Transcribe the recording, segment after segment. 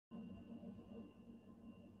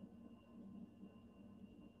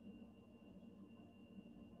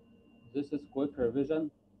this is quick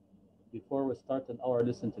revision before we start in our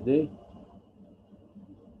lesson today.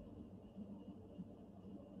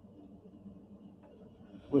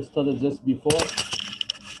 We studied this before.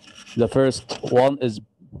 The first one is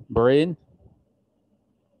brain,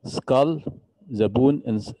 skull, the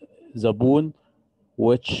bone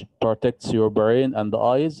which protects your brain and the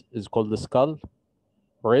eyes is called the skull.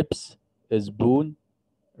 Ribs is bone.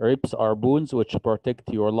 Ribs are bones which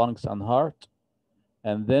protect your lungs and heart.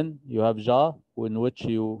 And then you have jaw, in which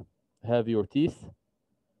you have your teeth.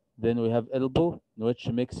 Then we have elbow, which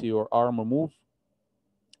makes your arm move.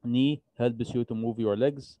 Knee helps you to move your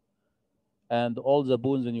legs. And all the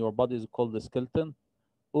bones in your body is called the skeleton.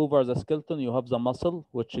 Over the skeleton, you have the muscle,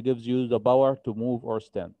 which gives you the power to move or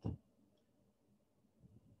stand.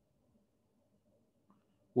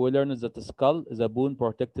 We learned that the skull, the bone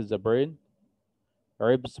protects the brain.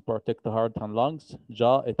 Ribs protect the heart and lungs.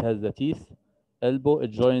 Jaw, it has the teeth. Elbow, it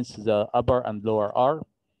joins the upper and lower arm.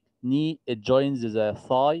 Knee, it joins the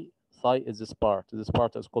thigh. Thigh is this part. This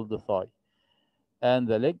part is called the thigh. And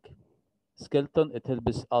the leg, skeleton, it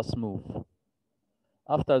helps us move.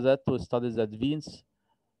 After that, we study that veins.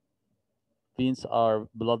 Veins are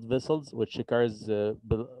blood vessels which carries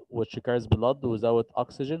blood without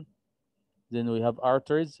oxygen. Then we have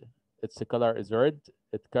arteries. Its color is red.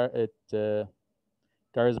 It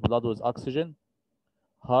carries blood with oxygen.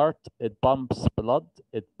 Heart, it pumps blood.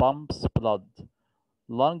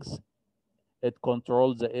 Lungs, it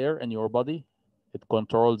controls the air in your body.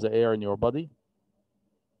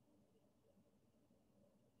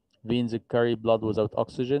 Veins carry blood without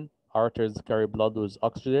oxygen. Arteries carry blood with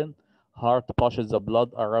oxygen. Heart pushes the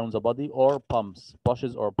blood around the body or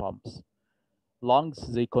pushes or pumps.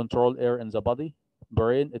 Lungs, they control air in the body.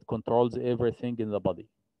 Brain, it controls everything in the body.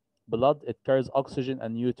 Blood, it carries oxygen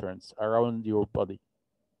and nutrients around your body.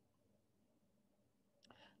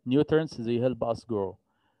 Nutrients, they help us grow.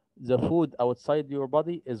 The food outside your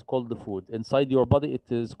body is called the food. Inside your body, it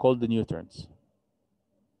is called the nutrients.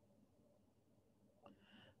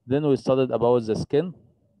 Then we studied about the skin.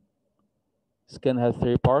 Skin has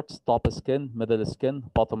three parts: top skin, middle skin,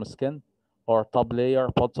 bottom skin, or top layer,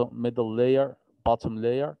 middle layer, bottom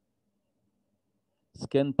layer.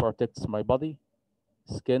 Skin protects my body.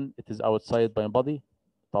 Skin, it is outside my body.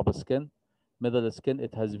 Top skin. Middle skin,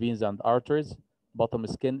 it has veins and arteries. Bottom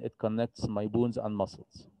skin, it connects my bones and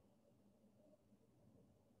muscles.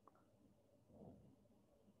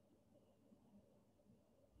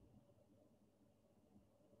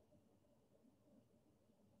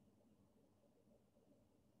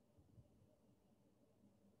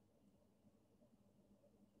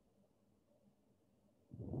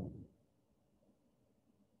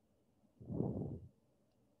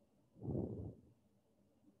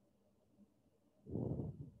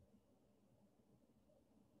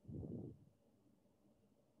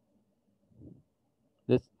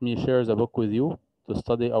 Let me share the book with you to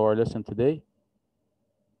study our lesson today.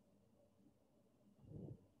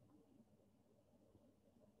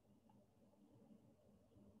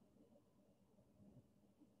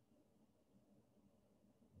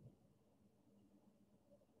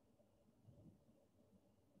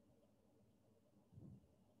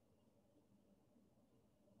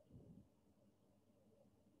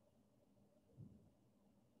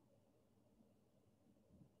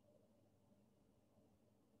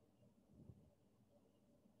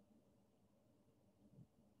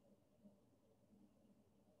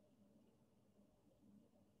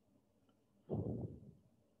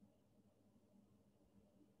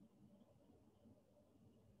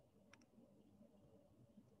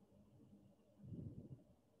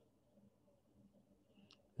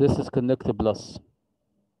 This is Connect Plus.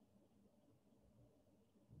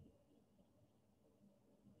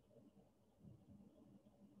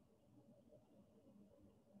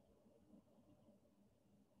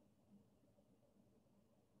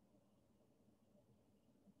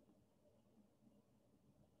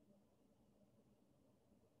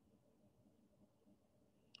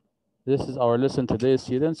 This is our lesson today,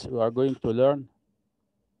 students. We are going to learn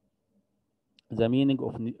the meaning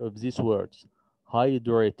of these words: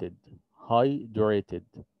 hydrated, hydrated,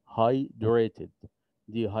 hydrated,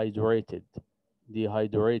 dehydrated,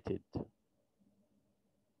 dehydrated.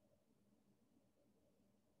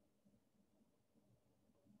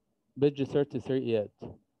 Page 33.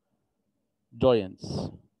 Joints,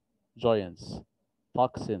 joints,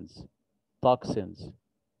 toxins, toxins,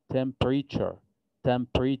 temperature,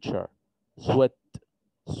 temperature, sweat,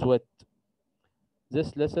 sweat.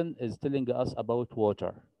 This lesson is telling us about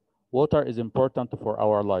water. Water is important for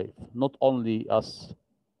our life, not only us,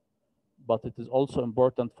 but it is also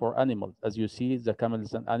important for animals. As you see, the camel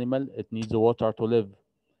is an animal, it needs water to live.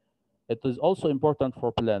 It is also important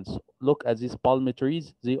for plants. Look at these palm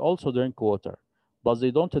trees, they also drink water, but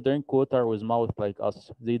they don't drink water with mouth like us.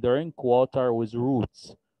 They drink water with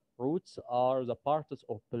roots. Roots are the parts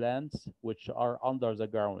of plants which are under the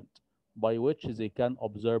ground, by which they can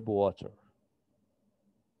absorb water.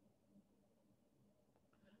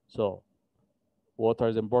 So, water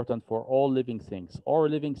is important for all living things. All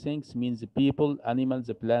living things means people,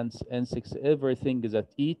 animals, plants, insects, everything that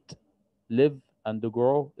eat, live, and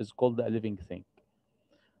grow is called a living thing.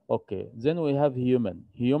 Okay, then we have human.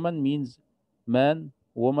 Human means man,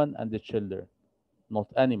 woman, and the children, not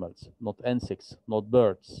animals, not insects, not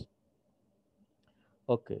birds.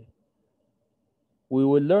 Okay, we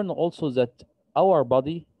will learn also that our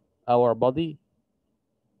body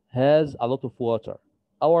has a lot of water.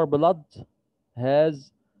 Our blood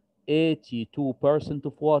has 82%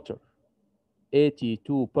 of water.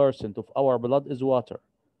 82% of our blood is water.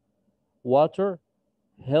 Water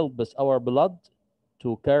helps our blood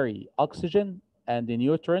to carry oxygen and the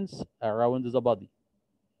nutrients around the body.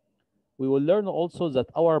 We will learn also that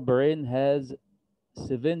our brain has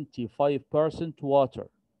 75% water.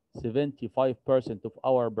 75% of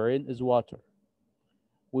our brain is water.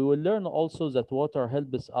 We will learn also that water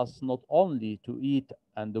helps us not only to eat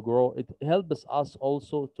and grow, it helps us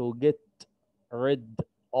also to get rid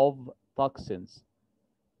of toxins.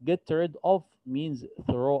 Get rid of means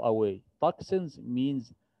throw away. Toxins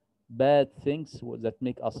means bad things that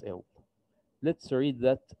make us ill. Let's read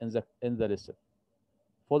that in the lesson.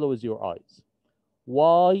 Follow with your eyes.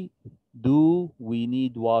 Why do we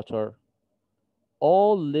need water?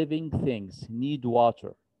 All living things need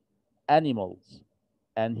water. Animals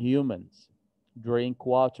and humans drink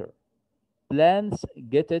water. Plants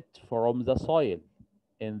get it from the soil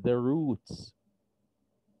in the roots.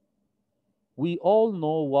 We all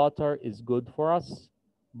know water is good for us,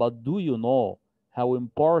 but do you know how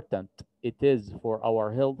important it is for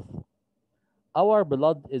our health? Our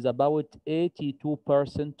blood is about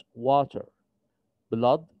 82% water.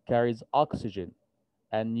 Blood carries oxygen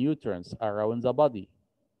and nutrients around the body.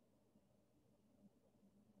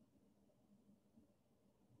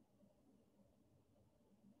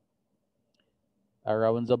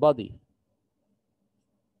 Around the body.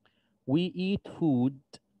 We eat food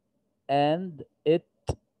and it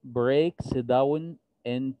breaks down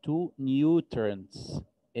into nutrients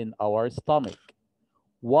in our stomach.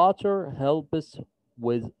 Water helps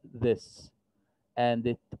with this, and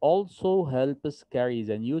it also helps carry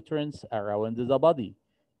the nutrients around the body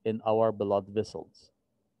in our blood vessels.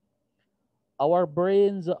 Our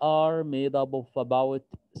brains are made up of about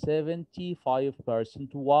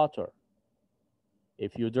 75% water.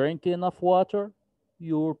 If you drink enough water,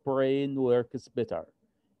 your brain works better.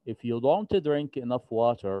 If you don't drink enough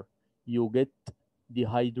water, you get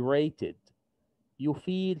dehydrated. You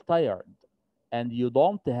feel tired and you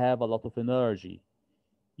don't have a lot of energy.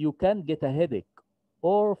 You can get a headache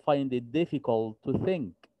or find it difficult to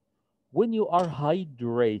think. When you are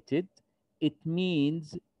hydrated, it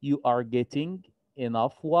means you are getting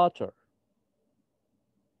enough water.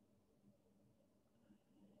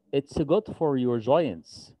 It's good for your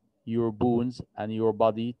joints, your bones, and your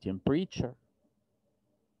body temperature.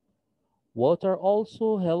 Water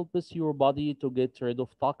also helps your body to get rid of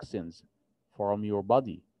toxins from your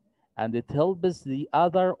body, and it helps the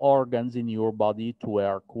other organs in your body to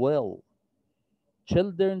work well.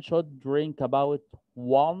 Children should drink about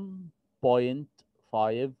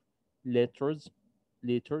 1.5 liters,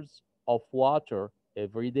 liters of water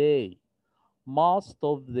every day. Most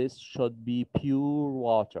of this should be pure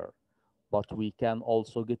water, but we can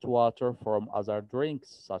also get water from other drinks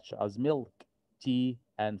such as milk, tea,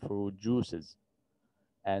 and fruit juices,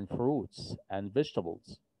 and fruits and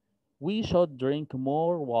vegetables. We should drink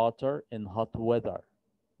more water in hot weather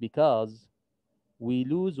because we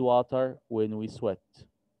lose water when we sweat.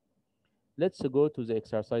 Let's go to the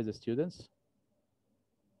exercise, students.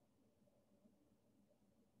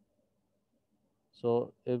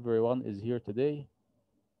 So everyone is here today.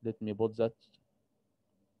 Let me put that.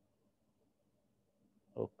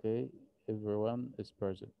 Okay, everyone is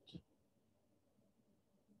present.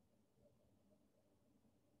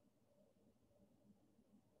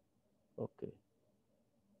 Okay.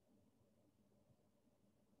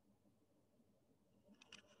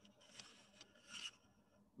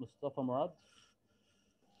 Mustafa Murad,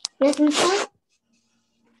 Yes, Mister.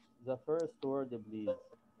 the first word, please.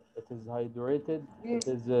 It is hydrated. It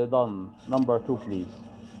Mm, is done. Number two, please.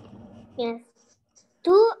 yes.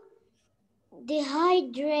 Too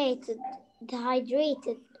dehydrated.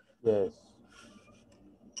 Dehydrated. Yes.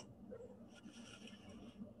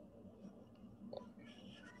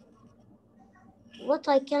 what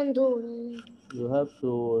I can do. You have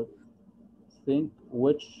to think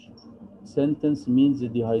which sentence means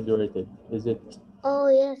dehydrated. Is it Oh,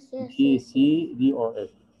 yes, yes, B, yes, C, D, or F?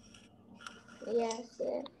 yes,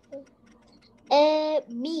 yes.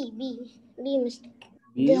 B, Mr.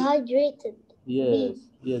 B? Dehydrated. Yes,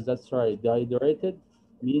 yes, that's right. Dehydrated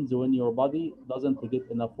means when your body doesn't get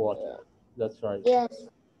enough water. That's right. Yes.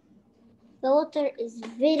 The water is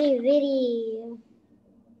very, very.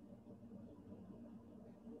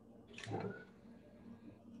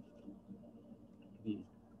 B.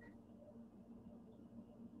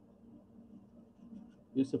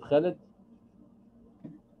 Yusuf Khalid,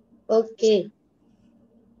 Okay.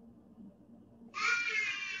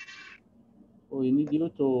 we need you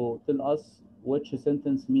to tell us which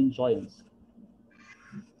sentence means joints.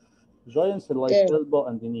 Joints are like Okay. elbow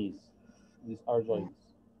and the knees. These are joints.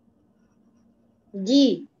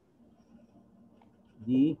 D.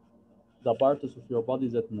 D, the parts of your body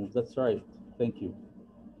that move. That's right. Thank you.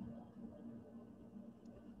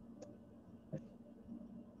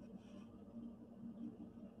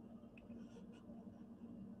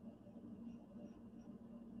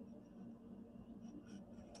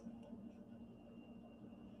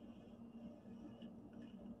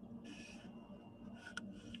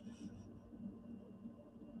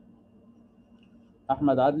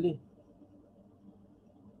 Ahmad Adli,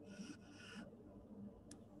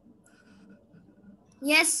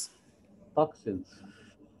 Yes. toxins.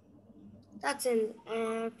 That's in.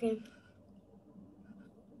 Okay.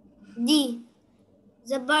 D.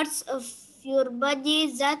 The parts of your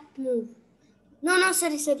body that move. No,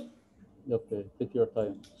 sorry. Okay, take your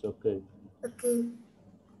time. It's okay. Okay.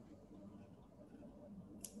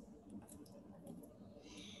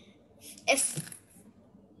 F.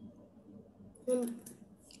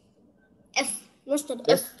 F. Mr. F,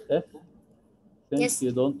 F. F. Things Yes.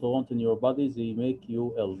 you don't want in your body, they make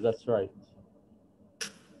you ill. That's right.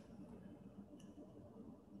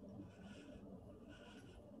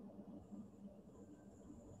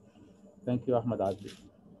 Thank you, Ahmad Adli.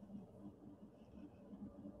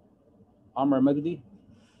 Amr Magdi.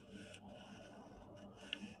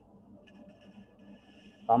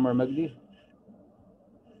 Amr Magdi.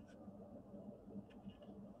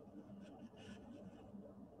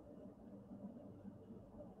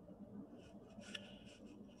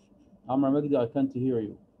 Amr Magdi, I can't hear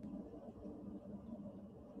you.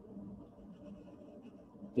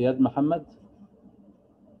 Iyad Muhammad.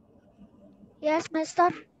 Yes, Mister.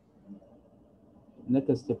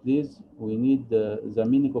 Next, please. We need the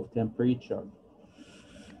meaning of temperature.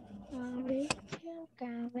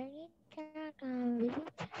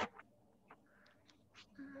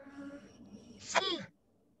 C.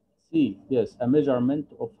 C, yes, a measurement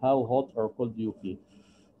of how hot or cold you feel.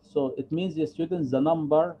 So it means the students the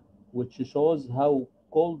number which shows how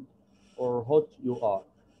cold or hot you are.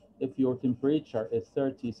 If your temperature is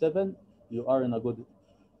 37, you are in a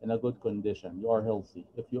good condition. You are healthy.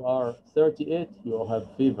 If you are 38, you have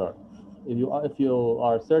fever. If you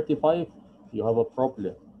are 35, you have a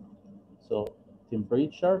problem. So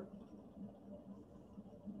temperature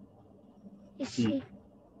C.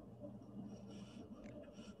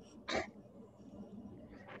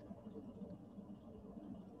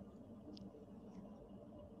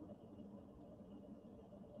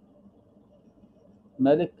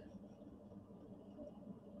 Malik,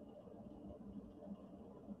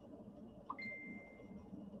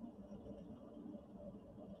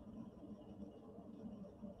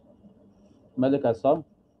 Malik Assam,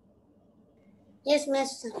 Yes,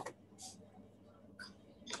 Mister.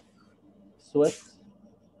 sweat.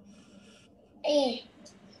 A.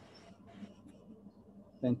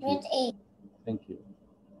 Thank you. With A. Thank you.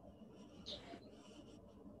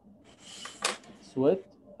 Sweat,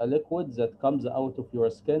 a liquid that comes out of your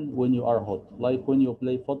skin when you are hot. Like when you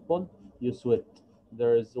play football, you sweat.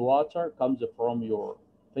 There is water comes from your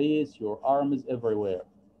face, your arms, everywhere.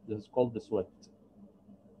 This is called the sweat.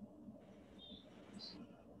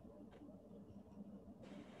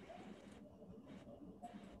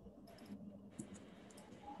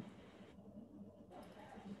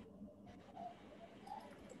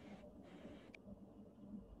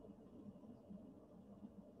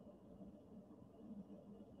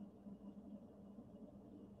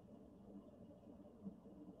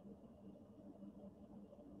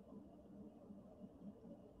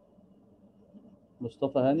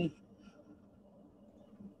 Mustafa Hani,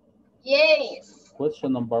 Yes.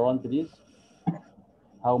 question number 1, please.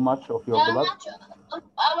 How much of your How blood? much of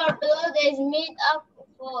our blood is made up of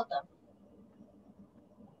water?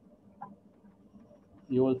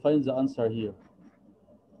 You will find the answer here.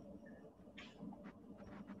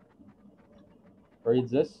 Read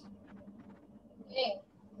this. Okay.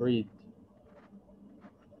 Read.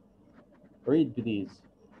 Read, please.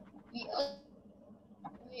 We,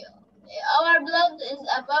 we, our blood is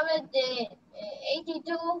above the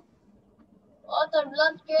 82. Water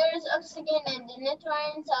blood carries oxygen and the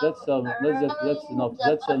nutrients That's enough.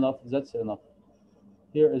 That's enough. That's enough.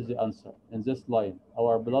 Here is the answer. In this line,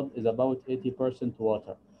 our blood is about 80%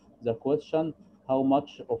 water. The question, how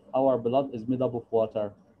much of our blood is made up of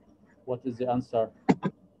water? What is the answer?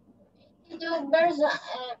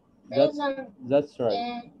 82%. That's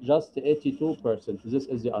right. Just 82%. This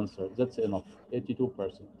is the answer. That's enough.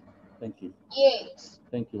 82%. Thank you. Yes.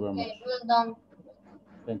 Thank you very much. Okay, well done.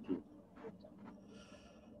 Thank you.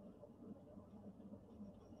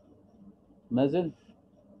 Mazen?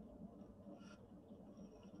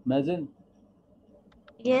 Mazen?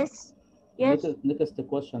 Yes. Yes. Next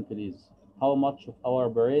question, please. How much of our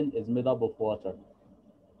brain is made up of water?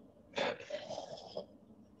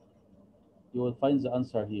 You will find the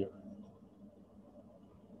answer here.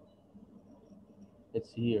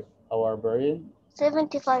 It's here. Our brain.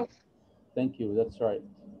 75. Thank you. That's right.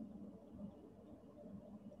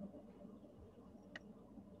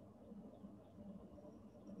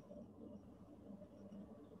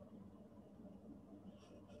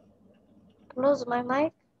 Close my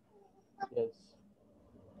mic. Yes.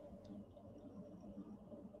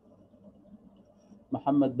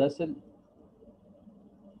 Muhammad Basil.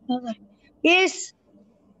 Yes.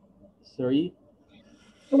 3.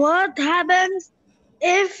 What happens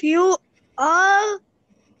if you are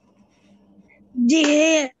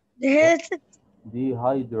dehydrated?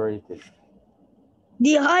 Dehydrated.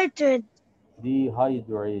 Dehydrated.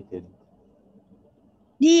 Dehydrated.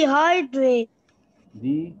 Dehydrated.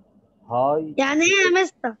 يعني ايه يا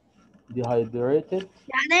مستر؟ Dehydrated.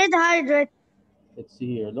 يعني ايه dehydrated؟ It's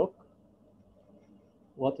here. Look.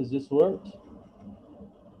 What is this word?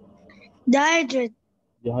 Dehydrated.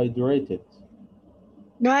 Dehydrated.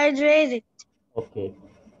 Dehydrated. Okay.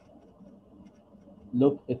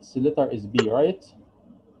 Look, its letter is B, right?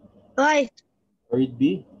 Right. Read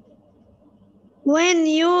B. When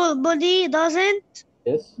your body doesn't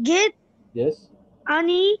Yes. get Yes.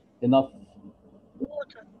 any Enough.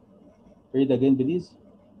 water. Read again, please.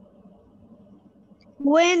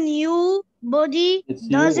 When your body It's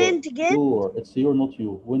doesn't get It's your, not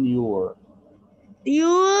you. When your.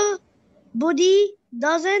 your body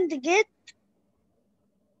doesn't get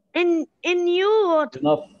in your water.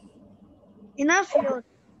 Enough. water.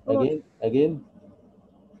 Again.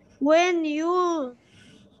 When your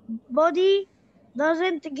body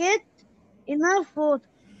doesn't get enough water.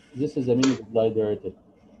 This is the meaning of dehydrated.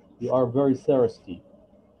 You are very thirsty.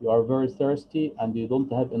 You are very thirsty and you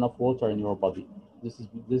don't have enough water in your body. This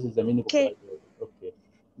is the meaning of Okay. dehydrated. Okay.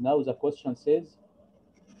 Now the question says,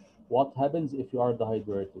 what happens if you are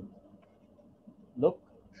dehydrated? Look,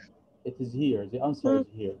 it is here. The answer is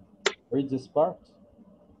here. Read this part.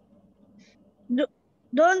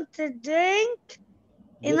 Don't drink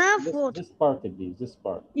enough water. This part, please. This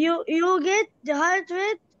part. You get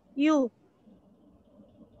dehydrated. You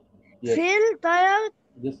Yes. feel tired.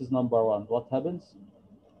 This is number 1. What happens?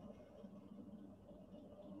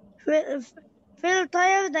 Feel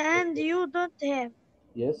tired and you don't have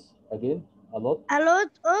Yes. Again, a lot. a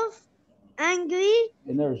lot of angry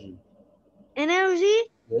Energy.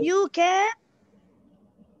 Yes. You can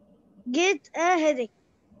get a headache.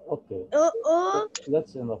 Okay. Or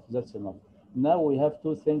That's enough. That's enough. Now we have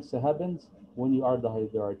 2 things happens when you are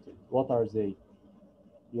dehydrated. What are they?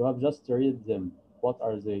 You have just to read them. What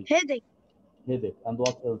are they? headache. Headache. And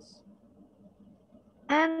what else?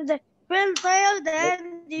 And feel tired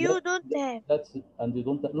and you don't have. That's it. And you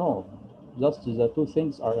don't. No. Just the 2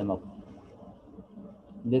 things are enough.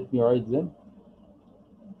 Let me write them.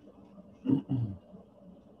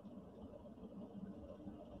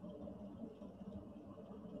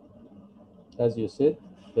 As you said,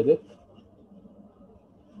 headache.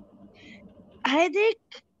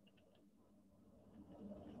 Headache.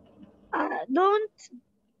 Don't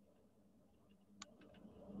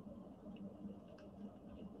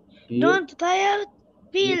tired.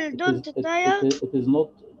 Feel don't tired.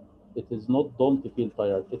 It is not don't feel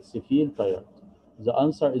tired. It's feel tired. The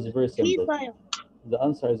answer is very simple. Feel tired. The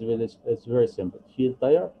answer is very simple. Feel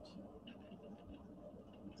tired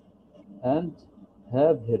and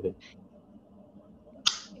have headache.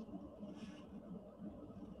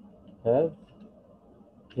 Have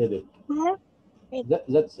headache.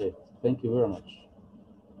 That's it. Thank you very much.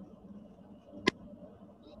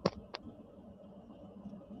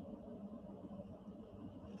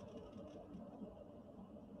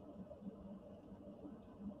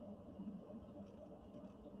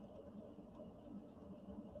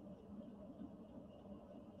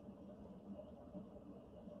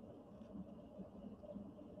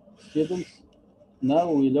 students, now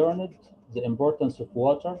we learned the importance of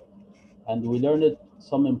water and we learned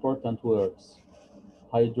some important words.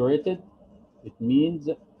 Hydrated, it means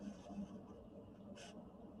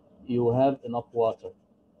you have enough water.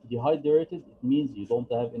 Dehydrated, it means you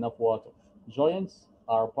don't have enough water. Joints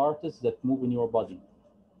are parts that move in your body,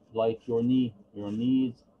 like your knee, your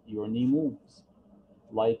knee moves.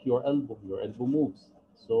 Like your elbow moves.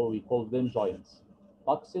 So we call them joints.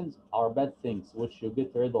 Toxins are bad things which you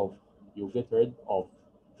get rid of. You get rid of.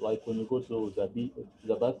 Like when you go to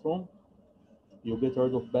the bathroom, you get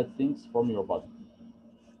rid of bad things from your body.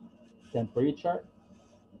 Temperature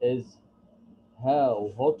is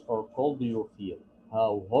how hot or cold do you feel?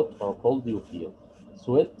 How hot or cold do you feel?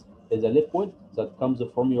 Sweat is a liquid that comes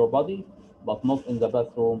from your body, but not in the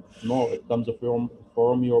bathroom. No, it comes from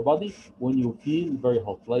your body when you feel very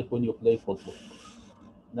hot, like when you play football.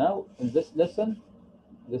 Now, in this lesson,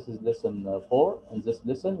 this is lesson 4. In this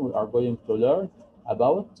lesson, we are going to learn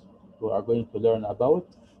about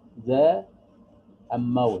the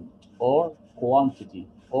amount or quantity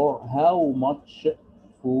or how much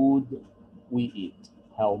food we eat.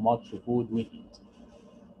 How much food we eat.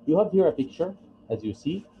 You have here a picture, as you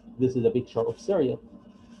see. This is a picture of cereal.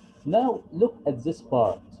 Now look at this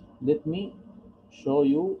part. Let me show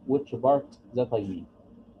you which part that I mean.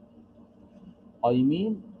 I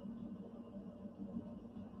mean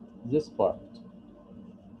this part.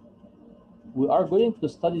 We are going to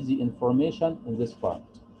study the information in this part.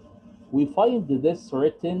 We find this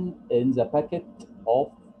written in the packet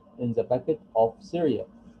of cereal.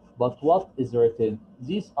 But what is written?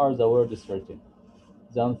 These are the words written.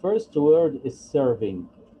 The first word is serving.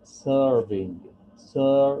 Serving.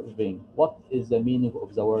 Serving. What is the meaning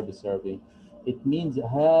of the word serving? It means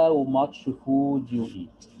how much food you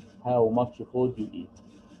eat. How much food you eat.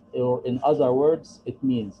 Or in other words, it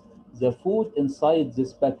means the food inside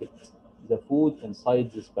this packet. The food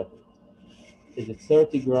inside this packet. Is it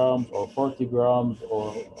 30 grams or 40 grams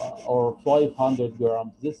or 500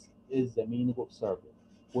 grams? This is the meaning of serving.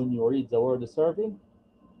 When you read the word serving,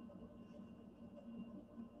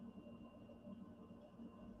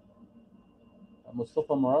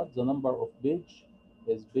 Mustafa Murad, the number of page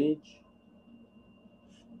is page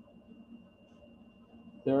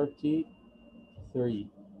 33.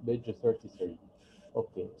 Page 33.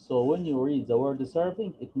 Okay, so when you read the word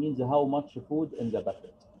serving, it means how much food in the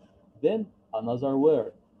bucket. Then another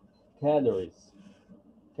word, calories.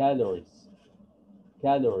 Calories.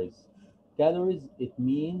 Calories. Calories, it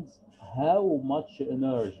means how much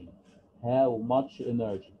energy. How much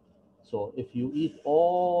energy. So if you eat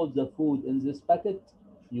all the food in this packet,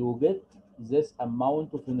 you get this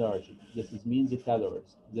amount of energy. This means the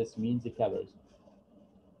calories. This means the calories.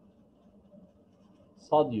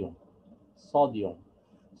 Sodium. Sodium.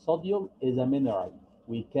 Sodium is a mineral.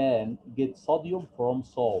 We can get sodium from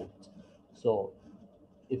salt. So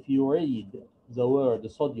if you read the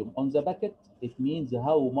word sodium on the packet, it means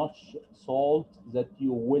how much salt that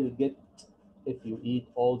you will get if you eat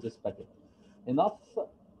all this packet. Enough,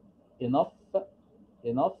 enough,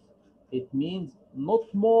 enough. It means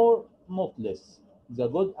not more, not less. The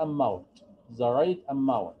good amount, the right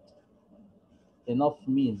amount. Enough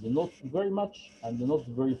means not very much and not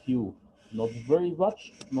very few. Not very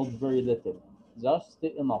much, not very little. Just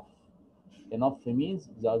enough. Enough means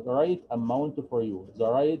the right amount for you, the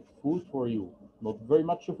right food for you. Not very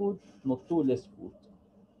much food, not too less food.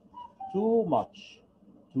 Too much,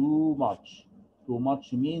 too much. Too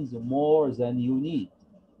much means more than you need.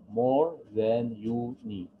 More than you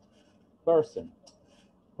need. Percent,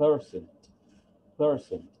 percent,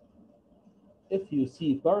 percent. If you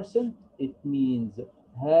see percent, it means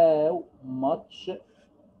how much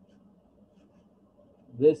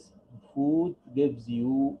this food gives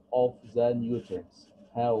you of the nutrients.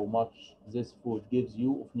 How much this food gives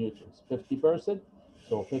you of nutrients. 50%.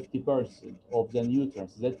 So 50% of the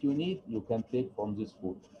nutrients that you need, you can take from this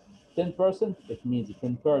food. 10%, it means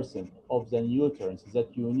 10% of the nutrients that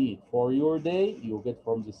you need for your day, you get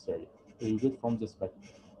from this cereal. You get from this packet.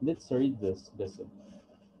 Let's read this lesson.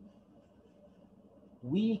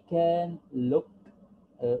 We can look,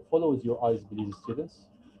 follow with your eyes, please, students.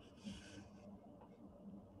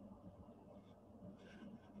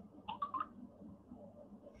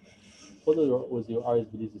 Follow with your eyes,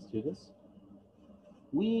 please, students.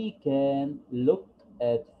 We can look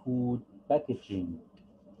at food packaging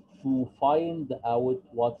to find out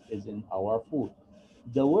what is in our food.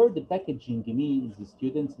 The word packaging means,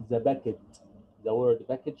 students, the bucket. The word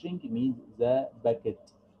packaging means the bucket.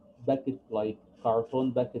 Bucket like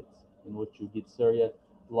carton bucket in which you get cereal,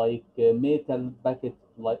 like metal bucket,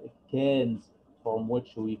 like cans. from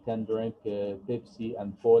which we can drink Pepsi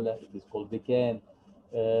and Cola. It is called the can.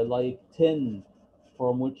 Like tin,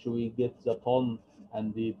 from which we get the ton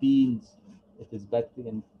and the beans. It is packed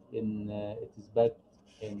in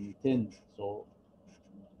tins. So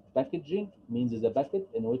packaging means the bucket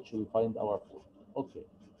in which we find our food. Okay.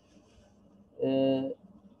 Uh,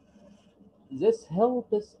 this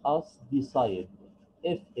helps us decide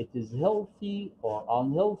if it is healthy or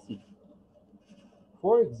unhealthy.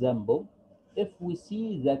 For example, if we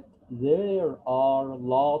see that there are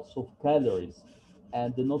lots of calories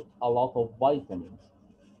and not a lot of vitamins,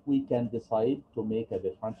 we can decide to make a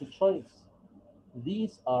different choice.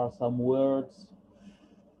 These are some words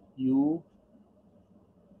you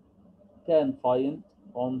can find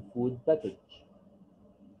on food package.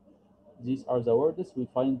 These are the words we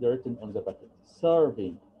find written on the packet.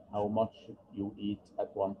 Serving, how much you eat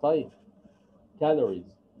at one time.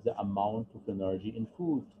 Calories, the amount of energy in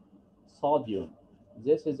food. Sodium,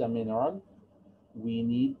 this is a mineral. We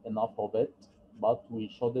need enough of it, but we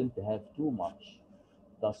shouldn't have too much.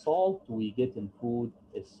 The salt we get in food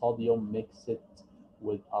is sodium mixed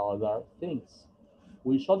with other things.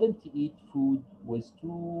 We shouldn't eat food with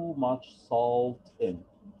too much salt in.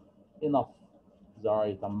 Enough, the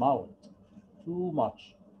right amount. Too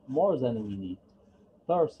much, more than we need.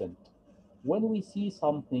 Percent. When we see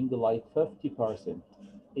something like 50%,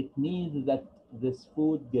 it means that this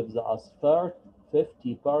food gives us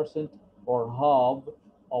 50% or half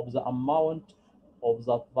of the amount of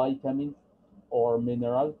that vitamin or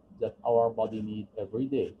mineral that our body needs every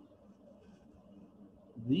day.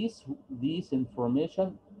 This, this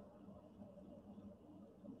information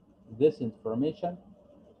this information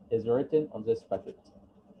is written on this packet.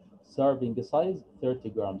 Serving size 30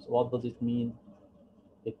 grams. What does it mean?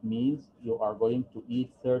 It means you are going to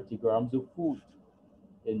eat 30 grams of food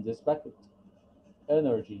in this packet.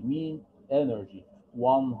 Energy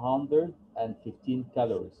 115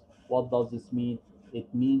 calories. What does this mean? It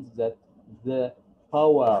means that the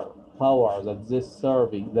power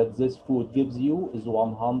that this food gives you is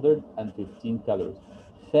 115 calories.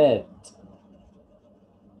 Fat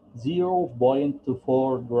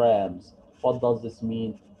 0.4 grams. What does this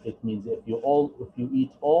mean? It means if you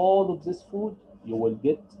eat all of this food, you will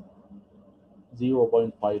get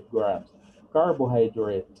 0.5 grams.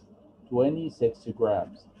 Carbohydrate 26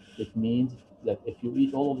 grams. It means that if you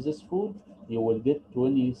eat all of this food, you will get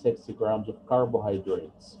 26 grams of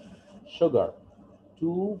carbohydrates. Sugar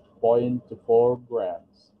 2.4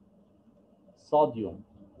 grams. Sodium,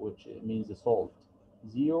 which means salt,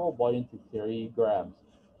 0.3 grams.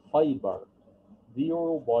 Fiber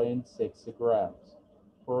 0.6 grams.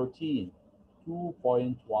 Protein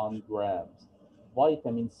 2.1 grams.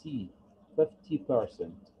 Vitamin C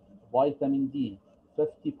 50%. Vitamin D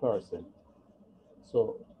 50%.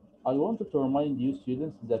 So I wanted to remind you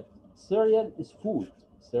students that cereal is food.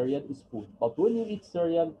 Cereal is food. But when you eat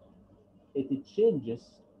cereal, it changes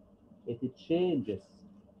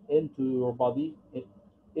into your body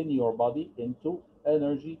in your body into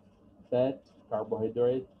energy, fat,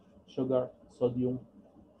 carbohydrate, sugar, sodium,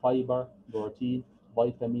 fiber, protein,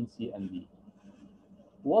 vitamin C and D.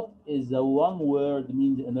 What is the one word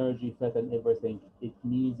means energy, fat, and everything? It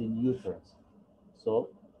means nutrients. So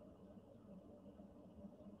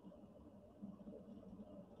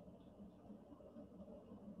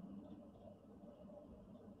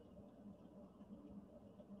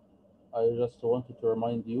I just wanted to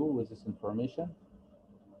remind you with this information.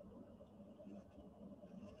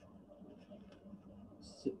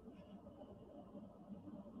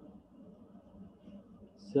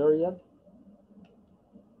 Cereal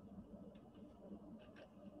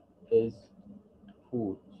is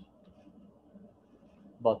food,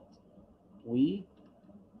 but we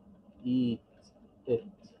eat it.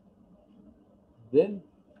 Then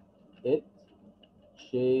it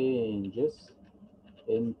changes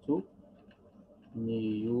into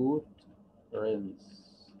nutrients.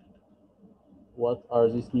 What are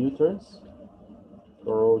these nutrients?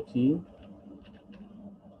 Protein,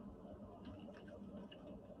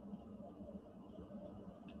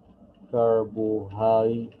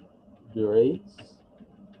 carbohydrates,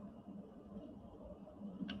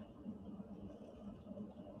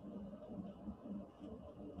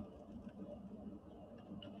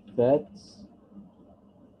 fats,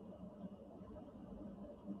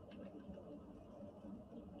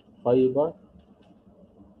 fiber,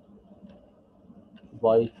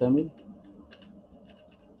 vitamin,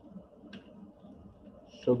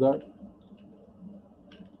 sugar,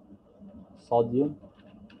 sodium,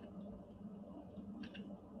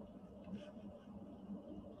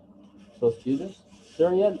 so students,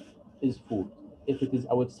 cereal is food. If it is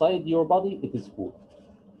outside your body, it is food.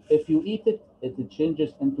 If you eat it, it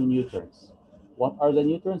changes into nutrients. What are the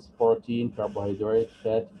nutrients? Protein, carbohydrate,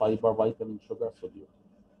 fat, fiber, vitamin, sugar, sodium.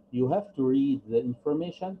 You have to read the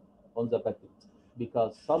information on the packet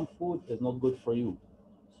because some food is not good for you.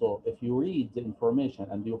 So if you read the information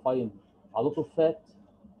and you find a lot of fat,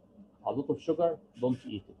 a lot of sugar, don't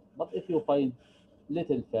eat it. But if you find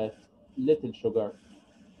little fat, little sugar,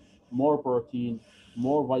 more protein,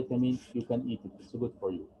 more vitamin, you can eat it. It's good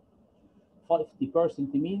for you.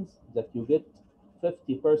 50% means that you get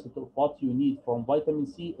 50% of what you need from vitamin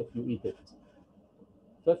C if you eat it.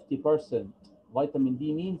 50% vitamin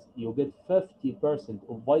D means you get 50%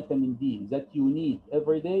 of vitamin D that you need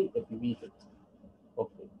every day if you eat it.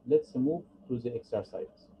 Okay, let's move to the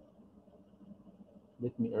exercise.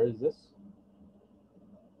 Let me erase this.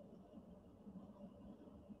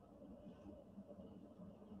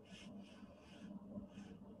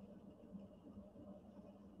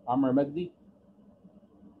 Amr Magdi.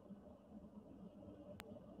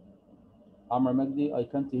 Amr Magdi, I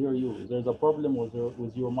can't hear you. There's a problem with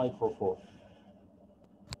your microphone.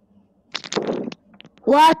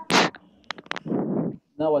 What?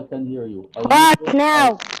 Now I can hear you. What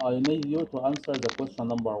now? I need you to answer the question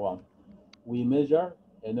number 1. We measure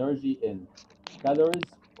energy in calories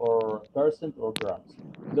or percent or grams.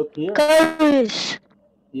 Look here. Calories.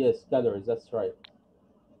 Yes, calories, that's right.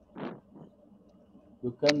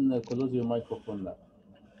 You can close your microphone now.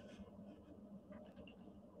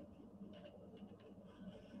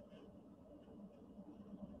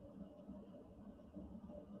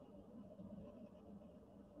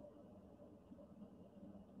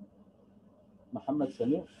 Muhammad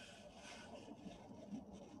Samir.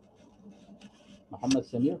 Muhammad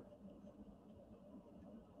Samir.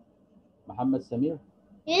 Muhammad Samir.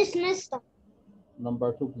 Yes, mister.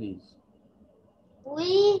 Number 2, please.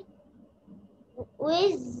 We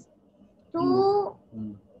with two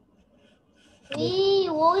Mm. we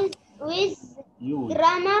with Use.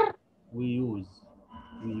 grammar We use.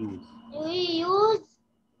 we use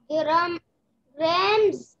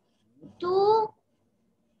grams to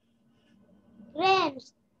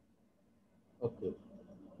grams. Okay.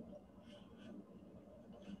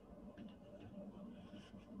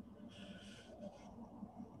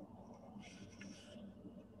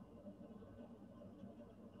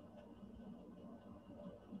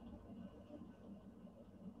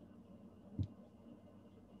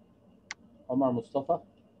 Omar Mustafa.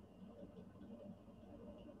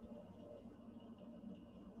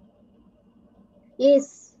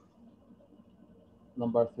 Yes.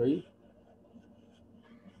 Number 3.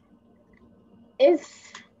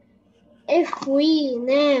 If we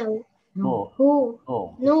know No. who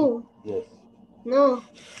No. no Yes. no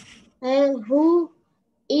who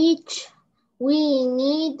each we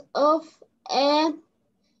need of a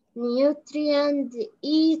nutrient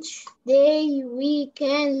each day, we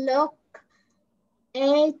can look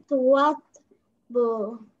at what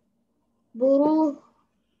brew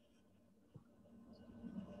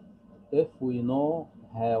If we know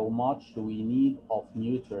how much we need of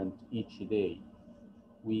nutrient each day,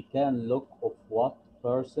 we can look of what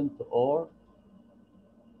percent or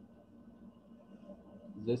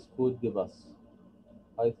this food give us.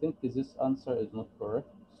 I think this answer is not correct.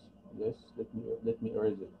 Yes, let me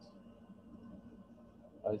erase it.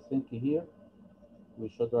 I think here we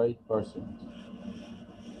should write percent.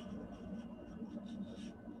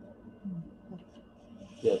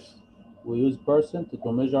 Yes, we use percent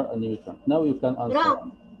to measure a nutrient. Now you can answer.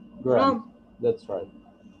 Gram. That's right.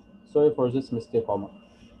 Sorry for this mistake, Omar.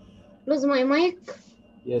 Close my mic.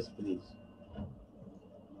 Yes, please.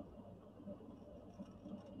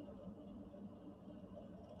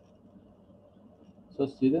 So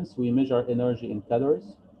students, we measure energy in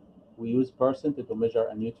calories. We use percent to measure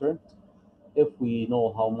a nutrient. If we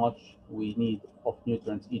know how much we need of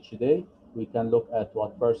nutrients each day, we can look at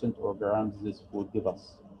what percent or grams this food give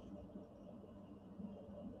us.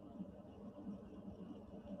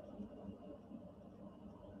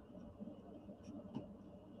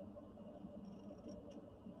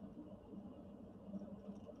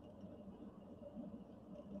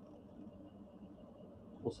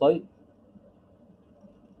 Usai,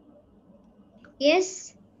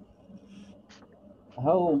 Yes.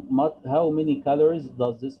 how many calories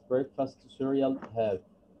does this breakfast cereal have?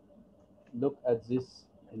 Look at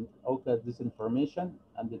this information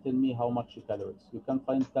and tell me how much calories. You can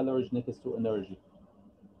find calories next to energy.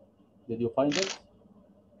 Did you find it?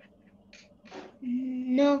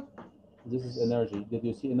 No. This is energy. Did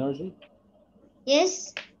you see energy?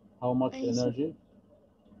 Yes. How much I see. energy?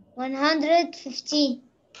 115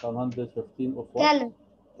 115 of what? calories.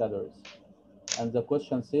 Calories. And the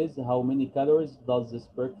question says, how many calories does this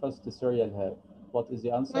breakfast cereal have? What is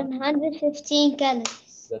the answer? 115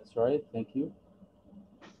 calories. That's right. Thank you.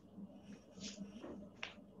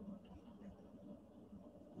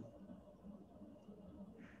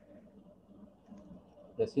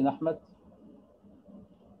 Yasin Ahmed.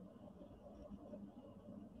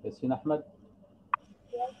 Yasin Ahmed.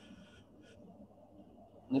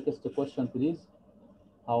 Next question, please.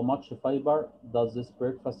 How much fiber does this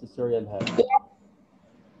breakfast cereal have?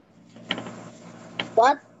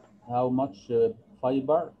 What? How much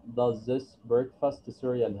fiber does this breakfast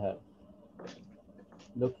cereal have?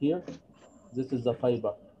 Look here. This is the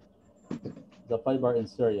fiber. The fiber in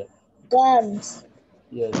cereal. Grams.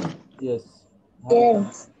 Yes, yes.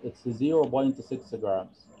 Grams. It's 0.6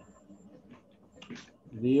 grams.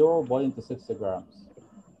 0.6 grams.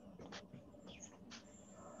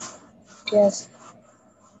 Yes.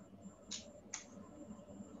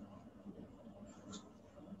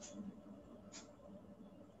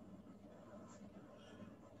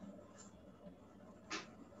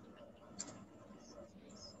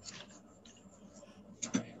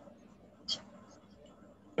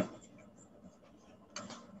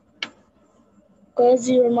 Close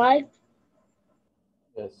your mic.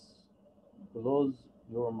 Yes. Close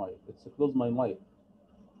your mic. It's close my mic.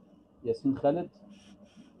 Yasin Khalid.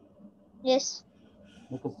 Yes.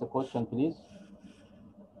 Next question, please.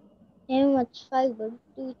 How much fiber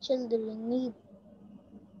do children need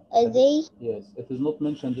a day? Yes, it is not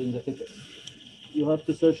mentioned in the text. You have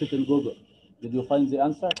to search it in Google. Did you find the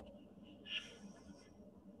answer?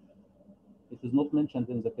 It is not mentioned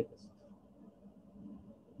in the text.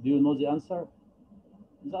 Do you know the answer?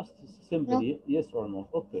 Just simply yes or no.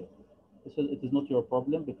 Okay. It is not your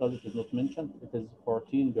problem because it is not mentioned. It is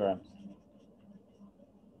 14 grams.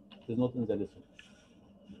 It is not in the lesson.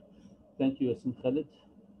 Thank you, Yasin Khalid.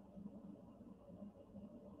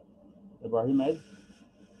 Ibrahim Az.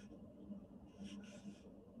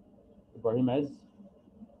 Ibrahim Az.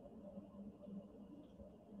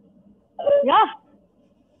 Yeah.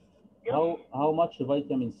 How much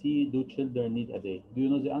vitamin C do children need a day? Do you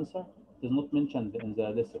know the answer? It is not mentioned in the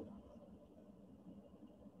lesson.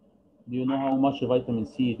 Do you know how much vitamin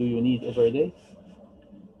C do you need every day?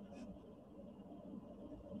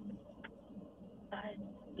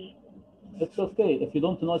 It's okay. If you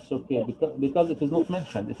don't know, it's okay because it is not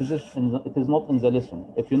mentioned. It is not in the lesson.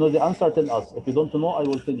 If you know the answer, tell us. If you don't know, I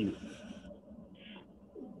will tell you.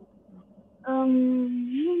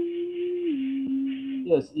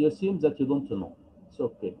 Yes, you seem that you don't know. It's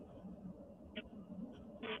okay.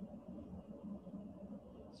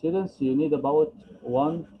 Students, you need about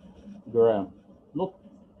 1 gram. Not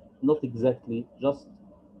exactly, just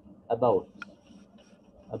about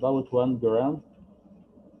 1 gram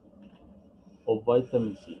of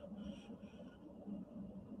vitamin C.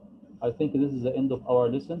 I think this is the end of our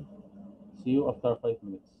lesson. See you after 5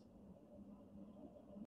 minutes.